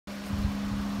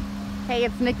Hey,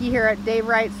 it's Nikki here at Dave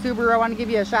Wright Subaru. I want to give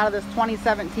you a shot of this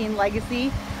 2017 Legacy.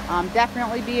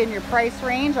 Definitely be in your price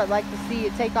range. I'd like to see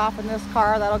you take off in this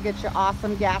car. That'll get you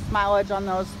awesome gas mileage on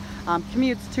those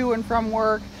commutes to and from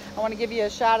work. I want to give you a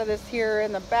shot of this here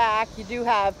in the back. You do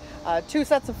have two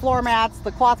sets of floor mats,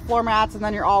 the cloth floor mats, and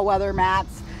then your all-weather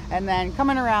mats. And then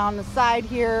coming around the side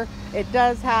here, it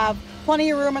does have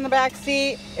plenty of room in the back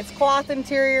seat. It's cloth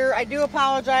interior. I do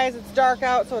apologize, it's dark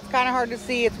out, so it's kind of hard to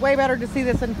see. It's way better to see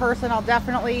this in person. I'll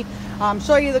definitely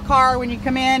show you the car when you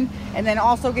come in, and then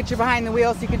also get you behind the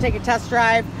wheel so you can take a test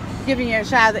drive. Giving you a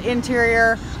shot of the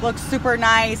interior. Looks super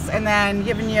nice. And then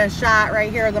giving you a shot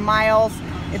right here of the miles.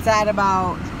 It's at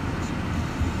about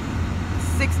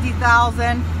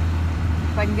 60,000.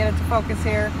 If I can get it to focus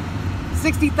here.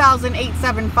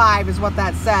 60,875 is what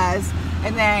that says.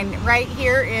 And then right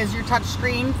here is your touch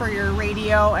screen for your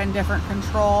radio and different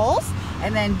controls.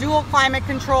 And then dual climate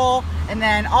control. And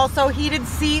then also heated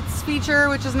seats feature,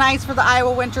 which is nice for the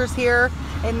Iowa winters here.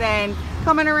 And then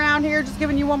coming around here, just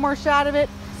giving you one more shot of it.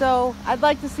 So I'd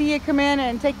like to see you come in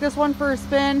and take this one for a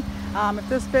spin. If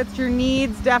this fits your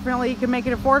needs, definitely can make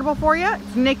it affordable for you.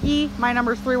 It's Nikki. My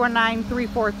number is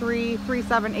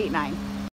 319-343-3789.